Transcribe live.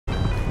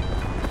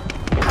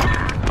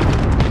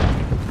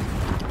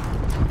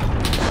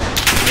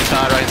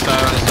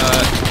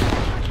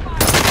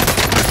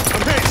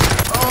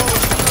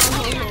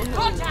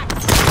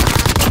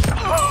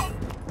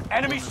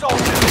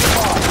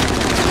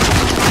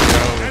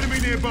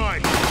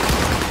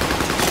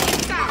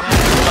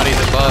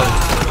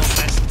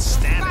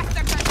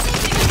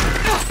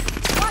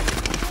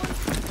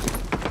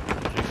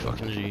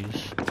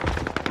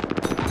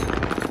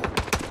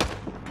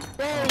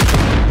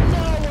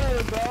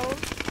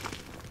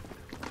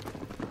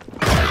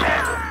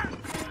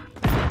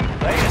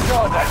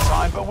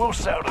we'll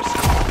settle the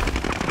score.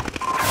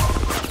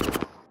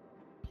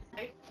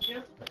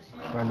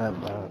 Run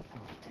that back.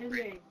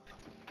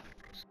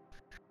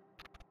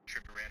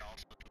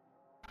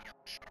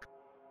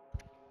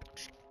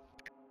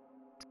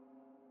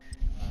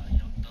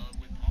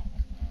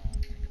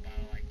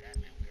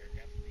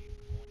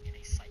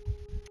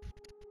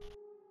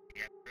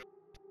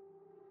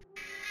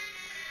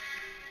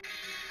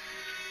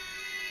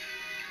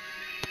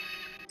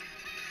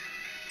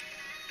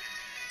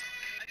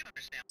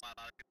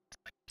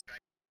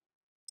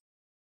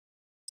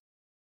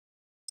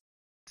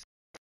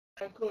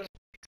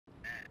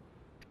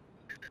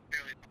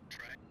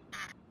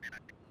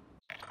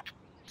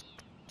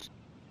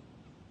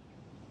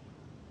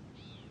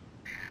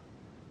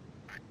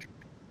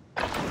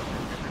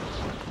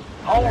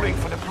 Holding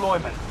for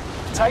deployment.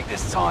 Take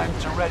this time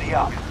to ready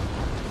up.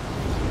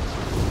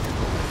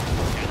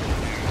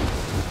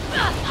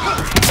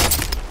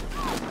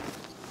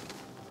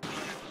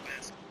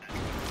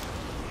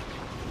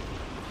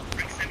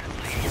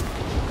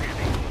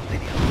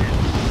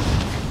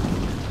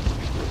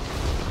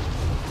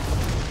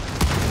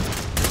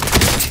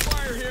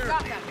 Fire here.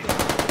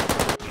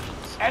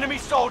 Enemy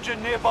soldier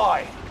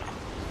nearby.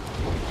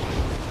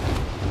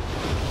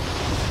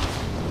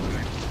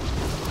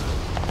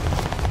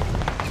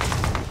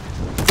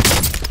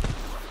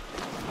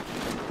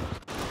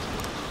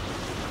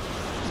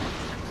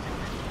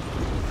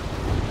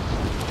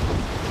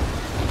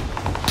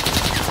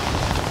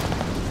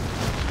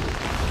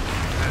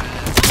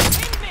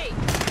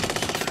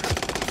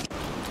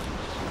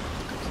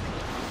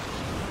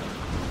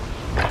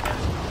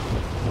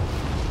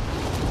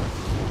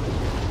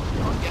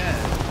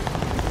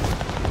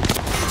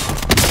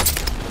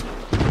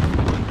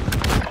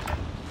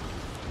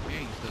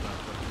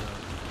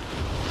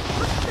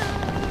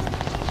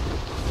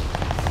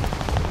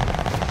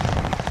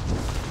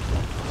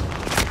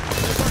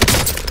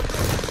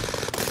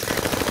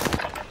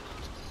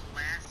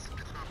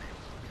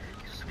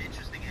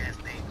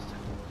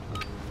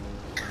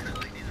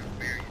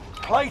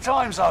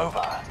 Playtime's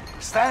over.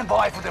 Stand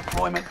by for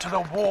deployment to the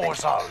war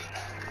zone.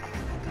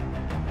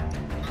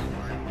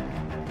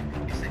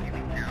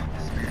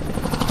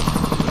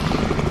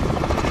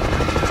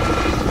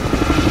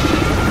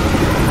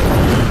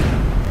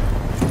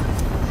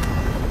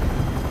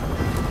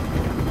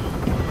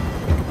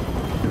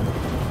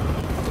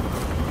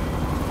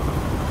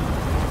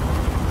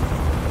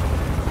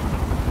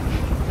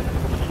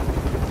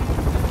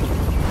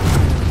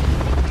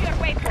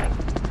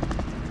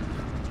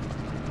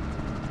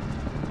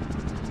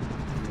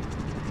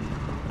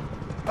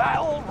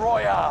 Battle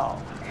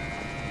Royale.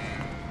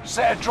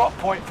 Set a drop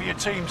point for your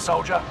team,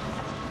 soldier.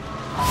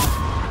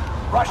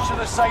 Rush to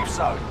the safe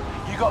zone.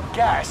 You got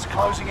gas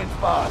closing in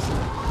fast.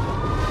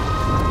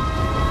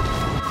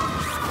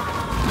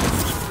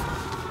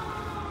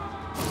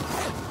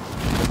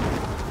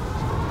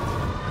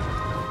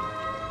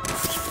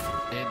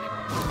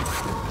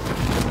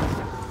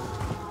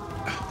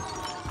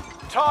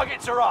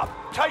 Targets are up.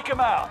 Take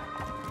them out.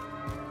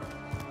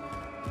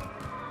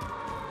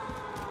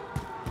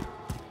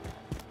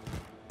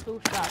 Two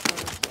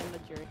shots on the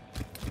jury.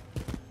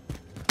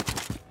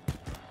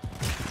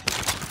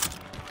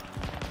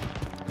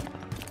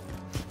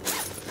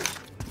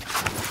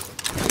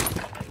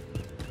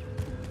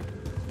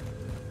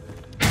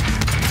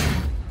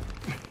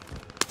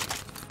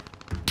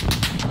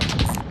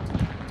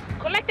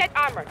 Collect that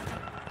armor.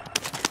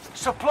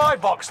 Supply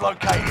box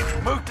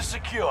located. Move to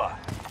secure.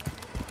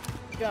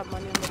 Got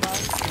money in the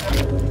box.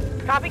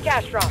 Copy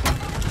Castron.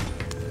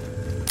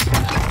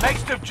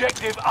 Next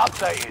objective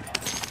updated.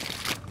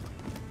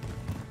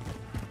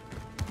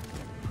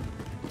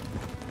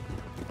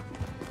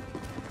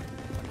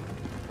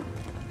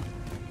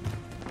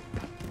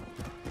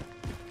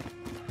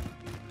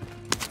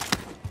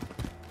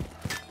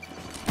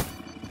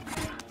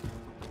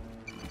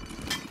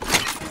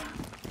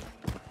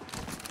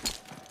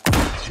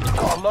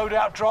 Got a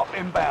loadout drop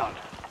inbound.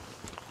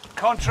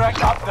 Contract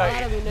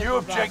updated. New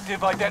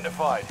objective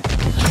identified.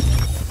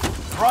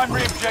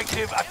 Primary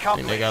objective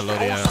accomplished.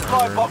 All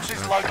supply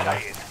boxes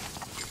located.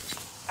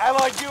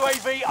 Allied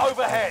UAV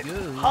overhead.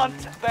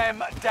 Hunt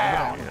them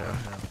down.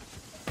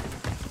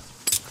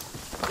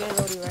 Get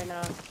loading right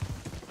now.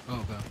 Oh,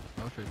 okay.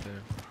 I was right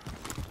there.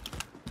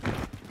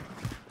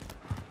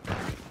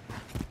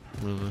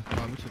 Moving.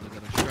 Oh, we should have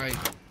got a strike.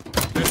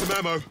 There's some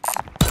ammo.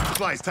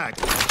 Supplies tagged.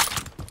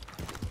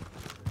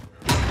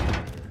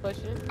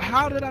 Pushing.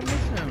 How did I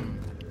miss him?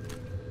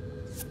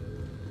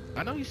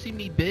 I know you see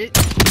me, bitch.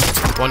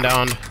 One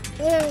down.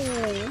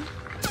 Oh.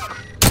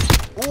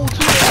 Oh,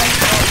 two down.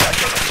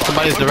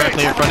 Somebody's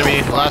directly in front of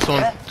me. Last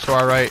one. To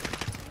our right.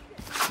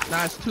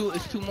 Nah, it's two more.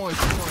 It's two more.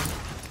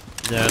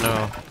 Yeah, I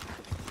know.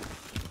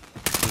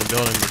 In the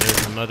building, but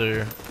there's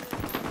another.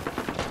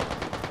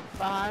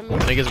 Behind me.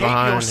 Niggas Keep your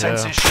behind,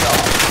 senses yeah. sharp.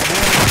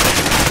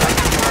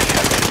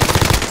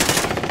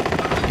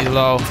 He's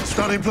low.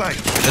 Starting play.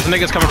 There's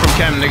niggas coming from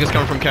chem. Niggas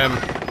coming from chem.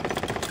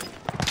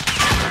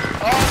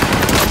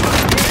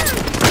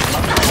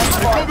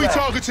 They've got me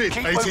targeted.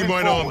 Keep 18 moving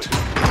mine armed.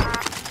 forward.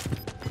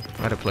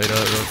 I had to play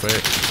that real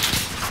quick.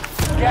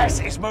 Gas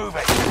is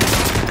moving.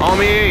 On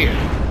me!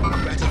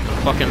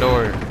 Fucking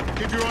door.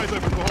 Keep your eyes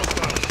open for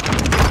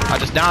hostiles. I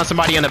just downed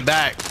somebody in the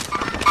back.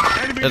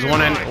 Enemy There's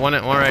one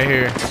right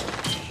here.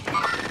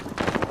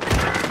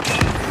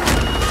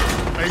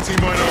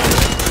 18 minor.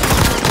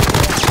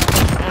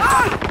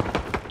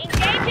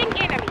 Engaging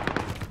enemy.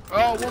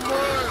 Oh, one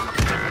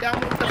more. Down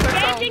with the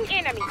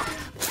Engaging enemy.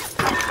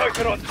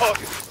 Focus on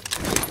target.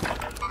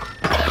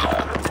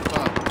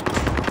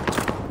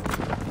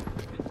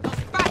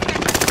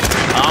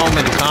 How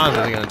many times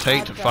is it gonna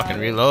take to fucking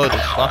reload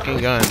this fucking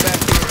gun?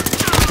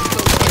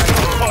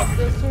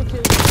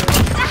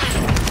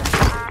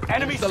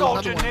 Enemy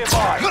soldier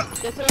nearby.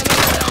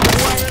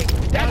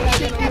 That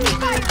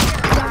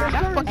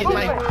fucking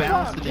knife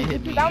bounced and it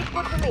hit me. Sounds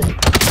good to me.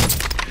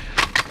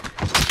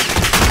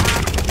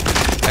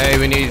 Hey,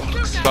 we need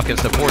fucking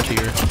support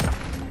here.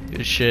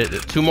 Good shit.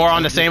 2 more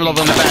on the same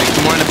level in the back.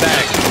 2 more in the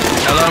back.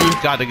 LM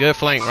got the good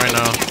flank right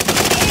now.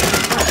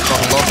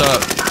 Fucking both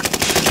up.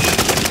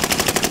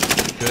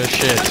 Good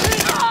shit.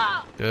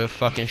 Good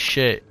fucking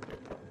shit.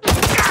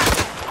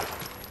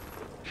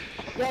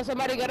 Yo,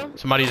 somebody get him.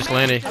 Somebody just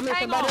landed. I mean,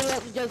 somebody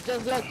look, just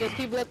look, just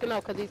keep looking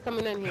out, cause he's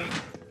coming in here.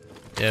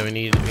 Yeah, we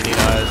need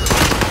eyes.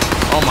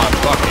 Oh my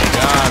fucking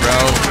god,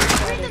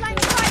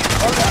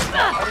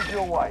 Headed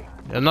your way.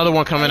 bro. Another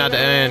one coming at the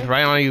end,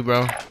 right on you,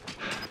 bro.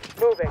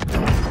 Moving.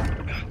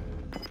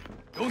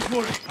 Don't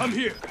worry, I'm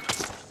here.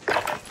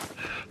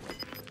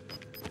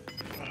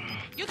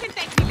 You can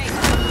thank me later.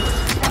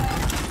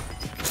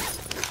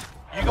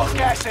 You got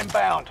gas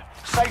inbound.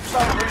 Safe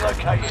zone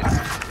relocated.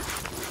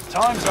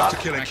 Time's up.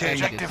 Kill a king.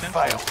 Objective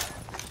failed.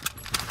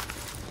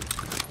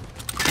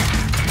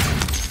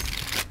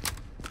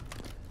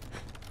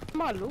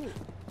 My loot.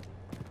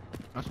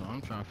 That's what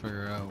I'm trying to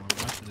figure out. When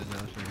my shit is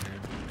out here.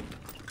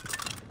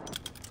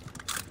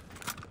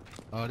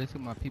 Oh, they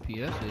took my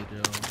PPS shit,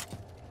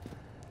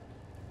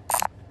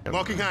 yo.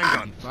 Marking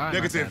handgun. Fine,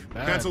 Negative. not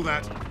bad, Cancel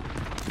that. bro.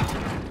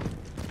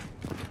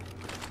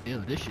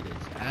 Ew, this shit is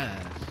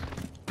ass.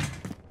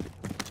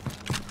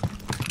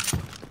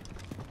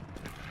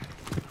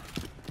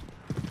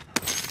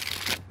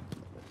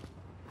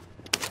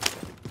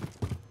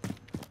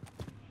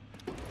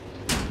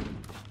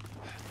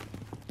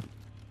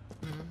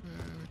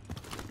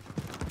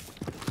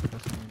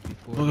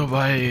 We'll go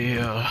buy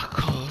a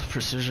Call of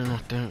Precision, I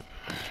think.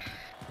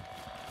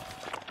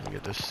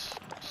 Get this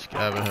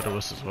scab ahead of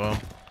us as well.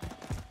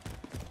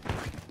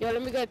 Yo,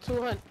 let me get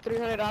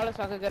 $300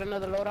 so I can get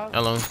another loadout.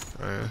 Hello.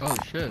 Oh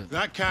shit.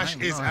 That cash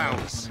is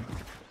ours.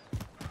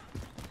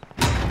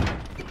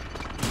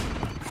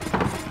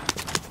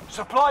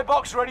 Supply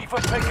box ready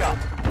for pickup.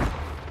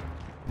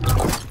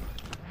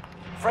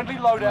 Friendly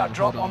loadout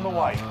drop on the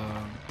way.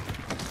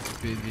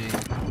 BB.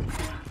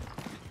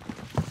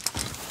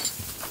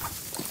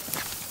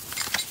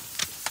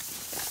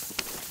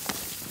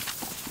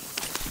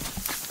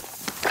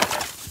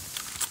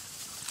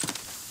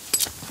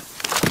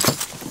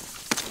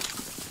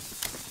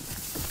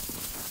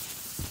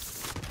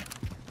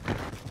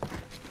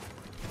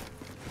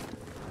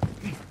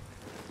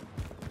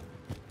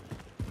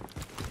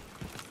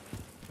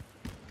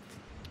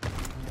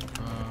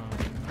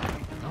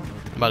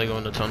 About to go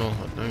in the tunnel,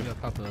 I think. Yeah,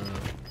 pop a...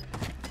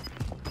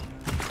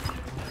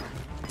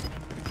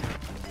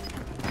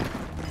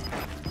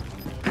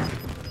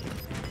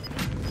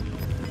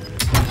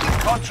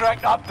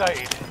 Contract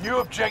updated. New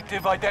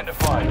objective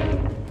identified.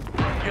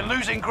 You're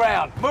losing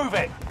ground. Move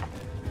it.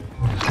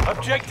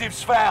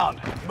 Objectives found.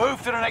 Move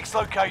to the next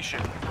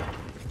location.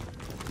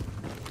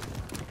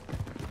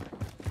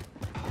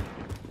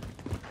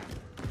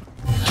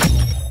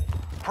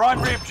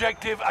 Primary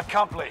objective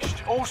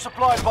accomplished. All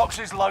supply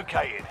boxes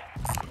located.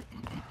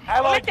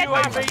 Allied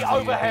UAV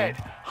overhead.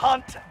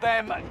 Hunt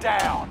them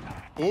down.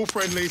 All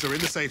friendlies are in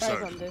the safe Guys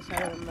zone. on this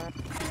side of the map.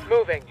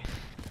 Moving.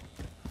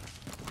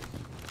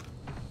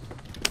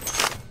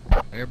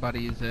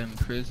 Everybody is in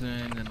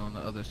prison and on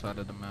the other side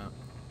of the map.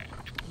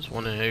 There's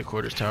one in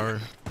headquarters tower.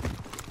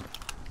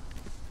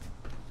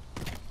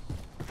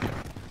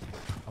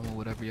 I want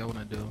whatever y'all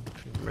wanna do.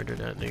 Murder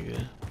that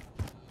nigga.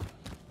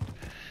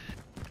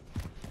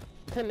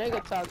 The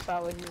nigga talks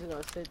out when he's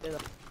gonna sit there.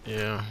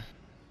 Yeah.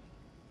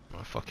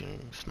 My fucking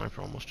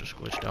sniper almost just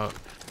glitched out.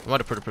 I might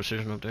have put a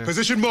precision up there.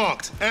 Position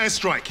marked.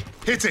 Airstrike.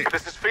 Hit it.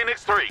 This is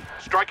Phoenix 3.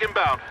 Strike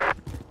inbound.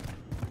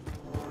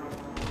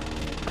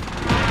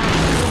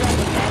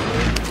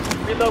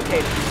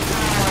 Relocating.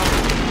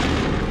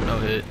 No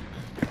hit.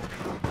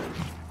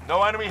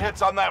 No enemy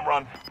hits on that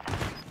run.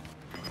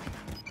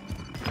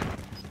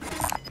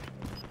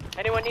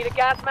 Anyone need a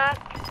gas mask?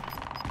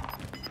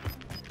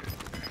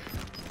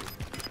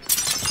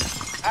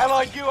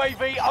 Allied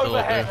UAV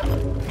overhead.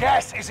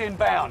 Gas is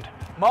inbound.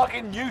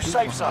 Marking new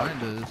safe zone.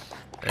 Behind us.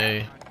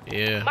 Hey,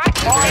 yeah.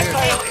 Fire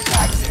sale is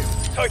active.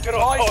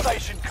 Buy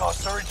station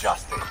costs are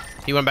adjusted.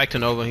 He went back to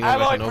Nova. He went back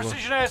to Allied Nova.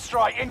 precision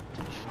airstrike in.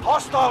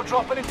 Hostile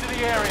dropping into the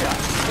area.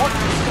 Watch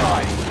the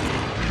sky.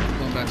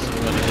 Going back to the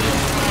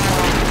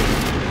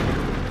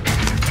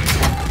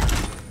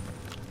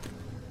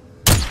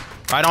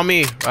Right on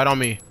me. Right on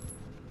me.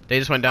 They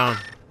just went down.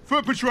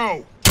 Foot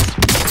patrol.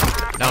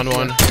 Down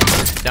one.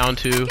 Down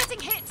two.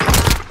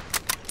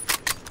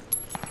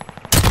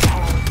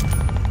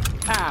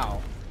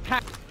 Ow.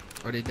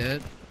 Are they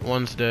dead?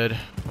 One's dead.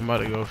 I'm about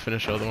to go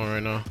finish the other one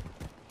right now.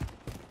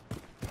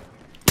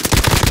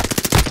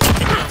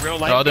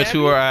 The other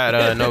two are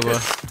at Nova.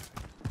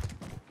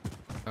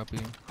 Copy.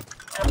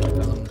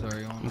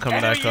 Sorry, I'm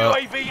coming Enemy back up.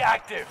 UAV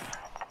active.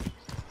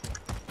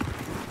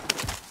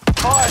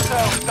 Fire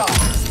sales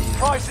done.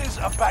 Prices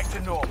are back to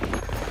normal.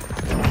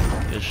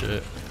 Good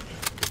shit.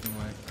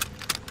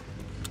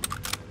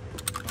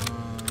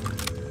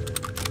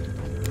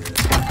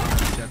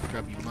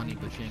 Drop you money,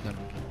 but she ain't got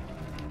no.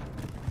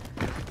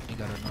 Ain't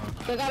got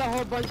enough. They got a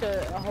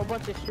whole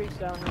bunch of streets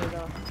down here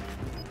though.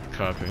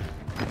 Copy.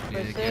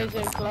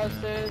 Precision,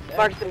 clusters.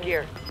 Mark some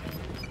gear.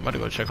 I'm about to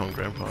go check on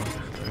Grandpa.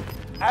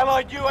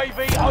 Allied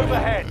UAV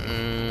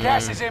overhead.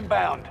 Gas is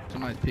inbound.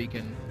 Somebody's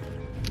peeking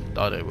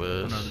Thought it on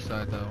was. the other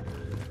side though.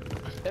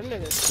 Them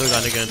niggas. Still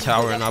got a nigga in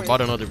tower, and I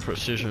bought another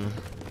precision.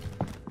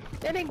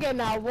 They didn't get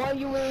not one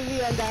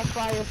UAV on that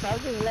fire, so I'm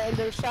just letting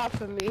them shot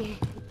for me.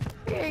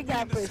 They ain't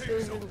got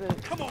precision.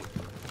 Come on.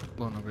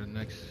 Going over the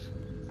next.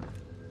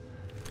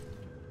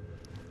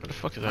 What the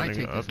fuck is that I nigga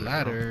take up this there?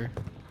 ladder.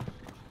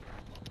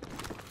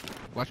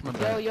 Watch my Yo,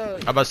 back. yo.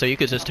 I'm about to say you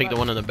could just take the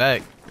one in the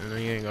back, and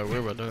then you ain't gotta worry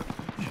about that.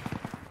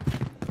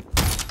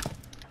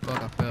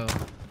 Fuck, I fell.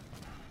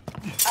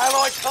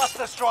 Allied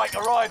cluster strike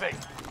arriving.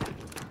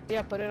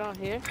 Yeah, put it on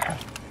here.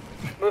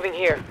 Moving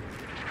here.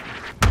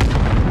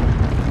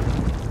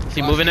 Is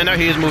he moving in there?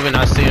 He is moving.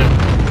 I see him.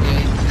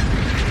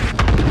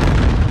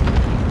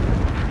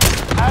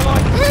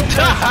 Allied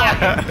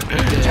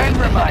 10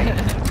 remain.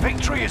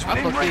 Victory is I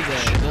within fuck reach.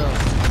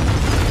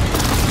 that.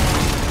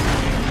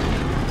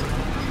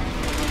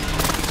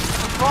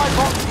 Supply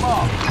box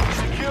marked.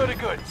 Secure the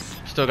goods.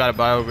 Still got a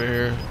buy over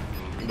here,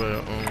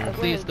 but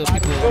Please, still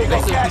people. You There's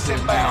got still gas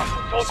people.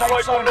 inbound.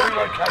 Safe zone I'm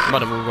relocated. about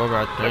to move over.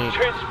 I think.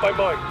 Changed by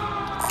mine.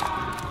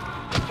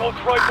 Assault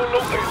rifle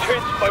located.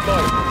 Changed by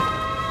mine.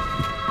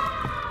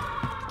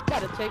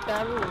 Gotta take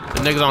that room.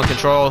 The niggas on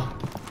control.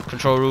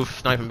 Control roof,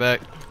 sniping back.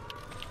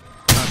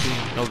 Copy.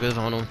 No viz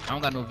on them. I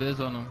don't got no viz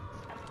on them.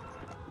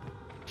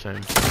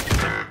 Same.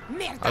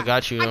 I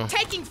got you. I'm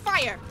taking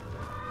fire.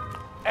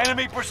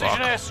 Enemy precision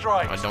Fuck.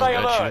 airstrike. I don't Stay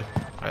got alert.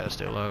 you. I gotta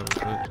stay alive.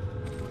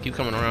 Quick. Keep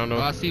coming around Oh,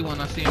 though. I see one.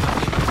 I see him. I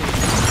see him.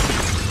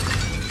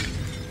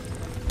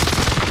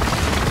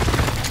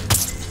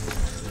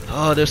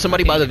 Oh, there's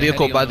somebody by the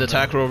vehicle by the Heavy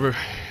on tack rover.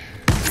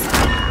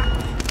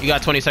 You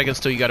got 20 seconds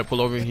till you gotta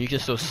pull over. You can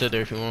still sit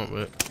there if you want,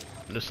 but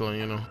just so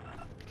you know.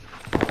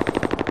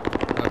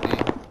 Copy.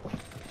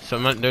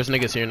 There's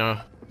niggas here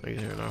now. Niggas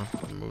here now.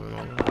 I'm moving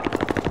on.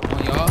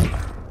 On y'all.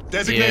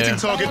 Designating Yeah.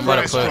 target I'm for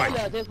about to put- airstrike.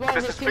 Yeah, there's one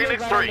This his is teammate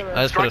Phoenix right 3. under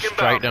I us. just put a Strike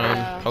strike inbound. down.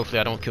 Yeah. Hopefully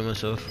I don't kill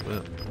myself,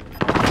 but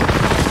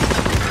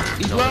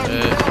He's no, running.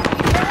 dead.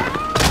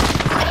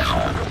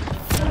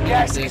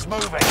 Gas is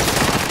moving.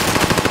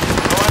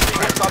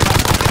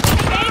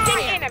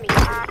 Engaging enemy.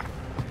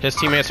 His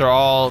teammates are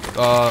all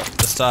the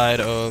side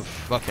of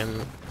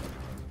fucking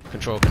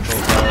control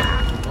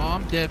side. Oh,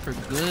 I'm dead for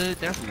good.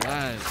 That's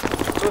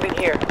live. Moving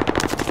here.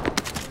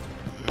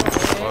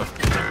 Fuck.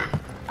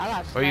 I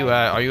got Where you sniped.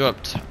 at? Are you up?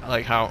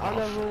 Like how? On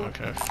the roof.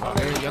 Okay,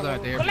 There, y'all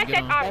got there. Collect Get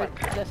that on. armor.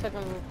 The second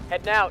room.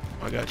 Heading out.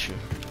 I got you.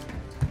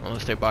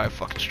 Unless they buy a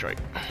fucking strike.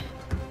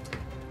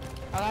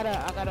 I got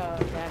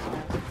a gas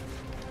mask.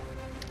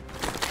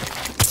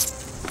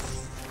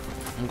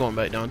 I'm going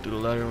back down through the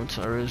ladder once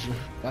I raise you.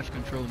 Watch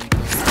control, Nico.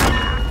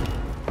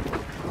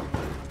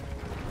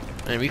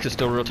 And we could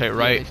still rotate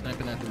right. They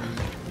sniping at the roof.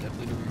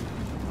 Definitely the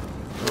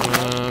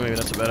roof. Maybe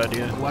that's a bad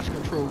idea. Watch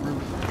control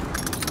roof.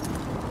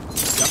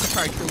 Y'all can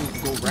try to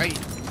go right.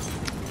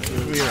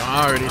 We are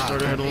already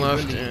started heading they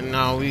left, really- and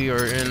now we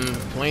are in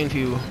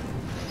Plainview.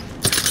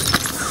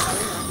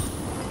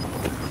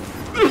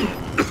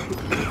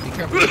 Be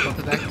careful, Nico,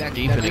 because that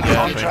Deep in the nigga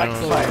gas is right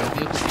so-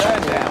 now.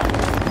 Stand down.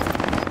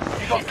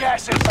 You got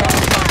gas inbound.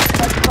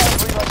 Safe zone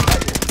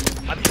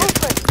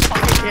relocated.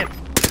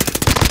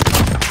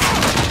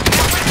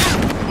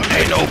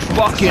 Ain't no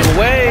fucking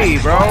way,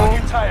 bro. On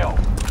your tail.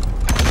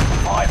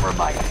 5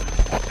 remaining.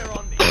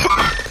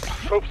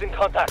 Troops in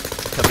contact.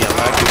 Could be a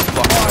laggy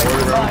fucking 5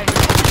 order, bro. remaining.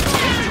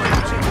 Victory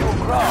was in your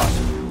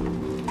grasp.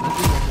 Let's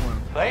do one more.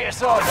 They hit us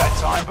hard that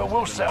time, but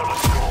we'll settle the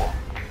score.